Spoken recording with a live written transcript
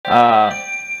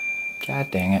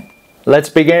God dang it. Let's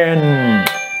begin.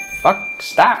 Fuck,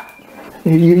 stop.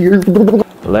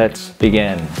 Let's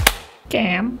begin.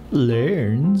 Cam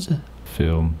learns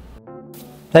film.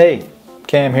 Hey,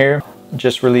 Cam here.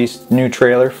 Just released a new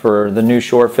trailer for the new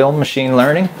short film, Machine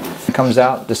Learning. It comes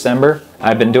out December.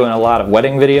 I've been doing a lot of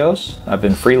wedding videos. I've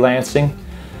been freelancing.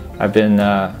 I've been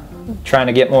trying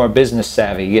to get more business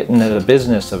savvy, get into the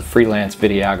business of freelance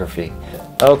videography.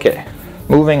 Okay,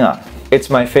 moving on. It's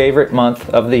my favorite month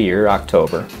of the year,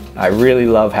 October. I really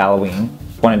love Halloween.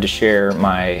 Wanted to share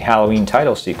my Halloween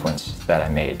title sequence that I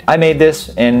made. I made this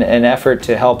in an effort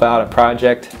to help out a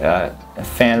project, a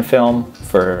fan film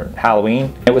for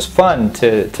Halloween. It was fun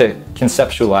to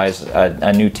conceptualize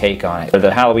a new take on it.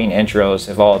 The Halloween intros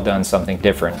have all done something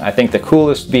different. I think the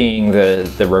coolest being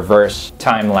the reverse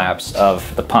time lapse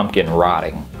of the pumpkin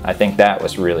rotting. I think that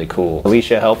was really cool.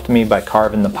 Alicia helped me by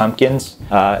carving the pumpkins.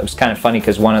 It was kind of funny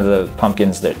because one of the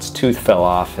pumpkins, its tooth fell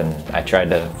off and I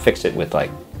tried to fix it with like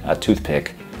a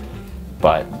toothpick,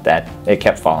 but it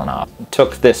kept falling off.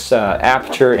 Took this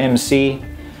Aperture MC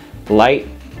light,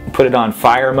 put it on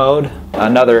fire mode,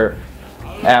 another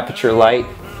Aperture light,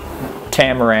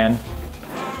 Tamaran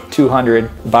 200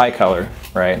 bicolor,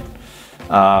 right?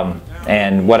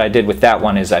 And what I did with that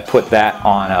one is I put that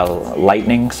on a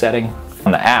lightning setting.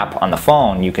 On the app, on the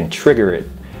phone, you can trigger it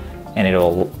and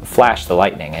it'll flash the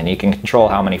lightning and you can control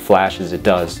how many flashes it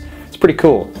does. It's pretty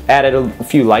cool. Added a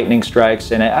few lightning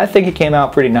strikes and I think it came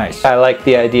out pretty nice. I like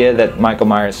the idea that Michael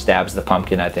Myers stabs the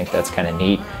pumpkin. I think that's kind of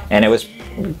neat. And it was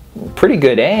pretty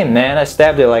good aim, man. I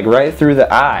stabbed it like right through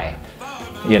the eye,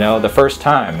 you know, the first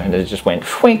time, and it just went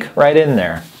whink right in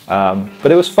there.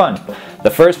 But it was fun. The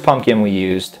first pumpkin we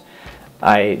used,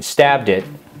 I stabbed it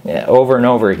over and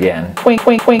over again, whink,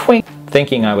 whink, whink, whink,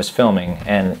 thinking I was filming,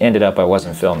 and ended up I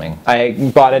wasn't filming.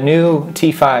 I bought a new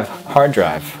T5 hard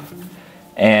drive,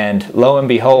 and lo and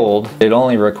behold, it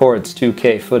only records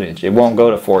 2K footage. It won't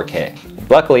go to 4K.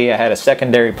 Luckily, I had a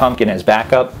secondary pumpkin as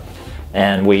backup,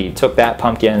 and we took that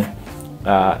pumpkin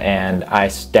and I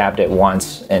stabbed it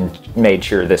once and made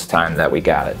sure this time that we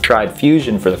got it. Tried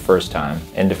Fusion for the first time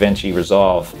in DaVinci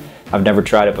Resolve. I've never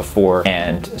tried it before,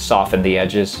 and softened the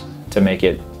edges to make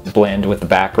it blend with the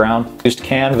background. Used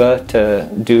Canva to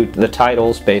do the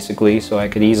titles basically so I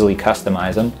could easily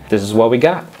customize them. This is what we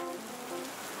got.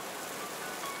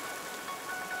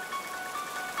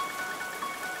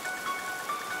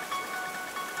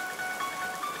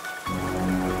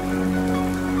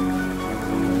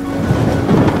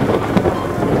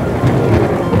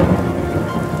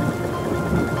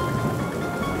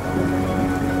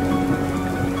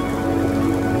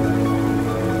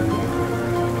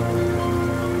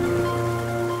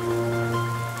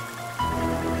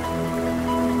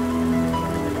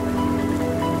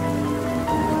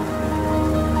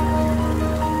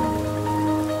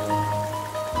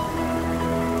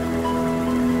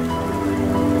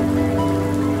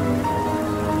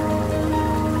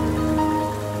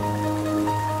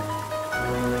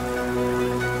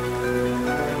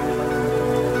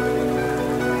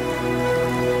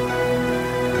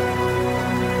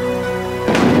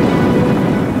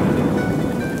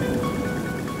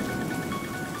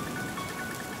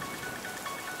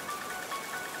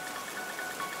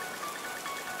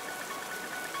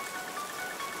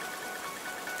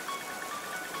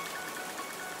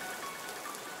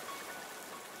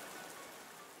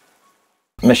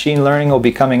 Machine Learning will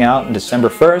be coming out on December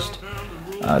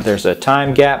 1st. There's a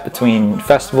time gap between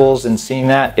festivals and seeing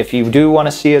that. If you do want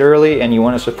to see it early and you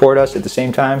want to support us at the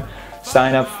same time,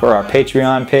 sign up for our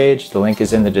Patreon page. The link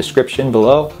is in the description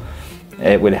below.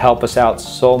 It would help us out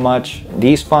so much.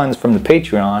 These funds from the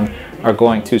Patreon are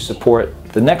going to support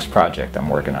the next project I'm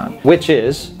working on, which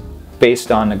is based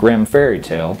on the Grimm fairy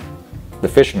tale, The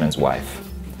Fisherman's Wife.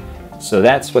 So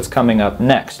that's what's coming up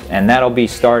next, and that'll be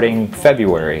starting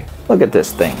February. Look at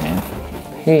this thing, man.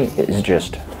 He is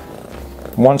just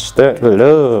wants that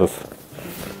love.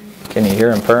 Can you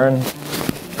hear him purring?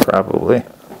 Probably.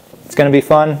 It's gonna be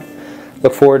fun.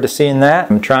 Look forward to seeing that.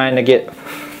 I'm trying to get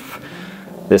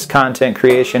this content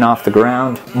creation off the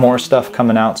ground. More stuff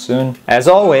coming out soon. As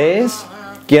always,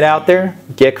 get out there,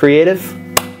 get creative,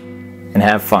 and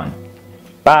have fun.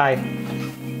 Bye.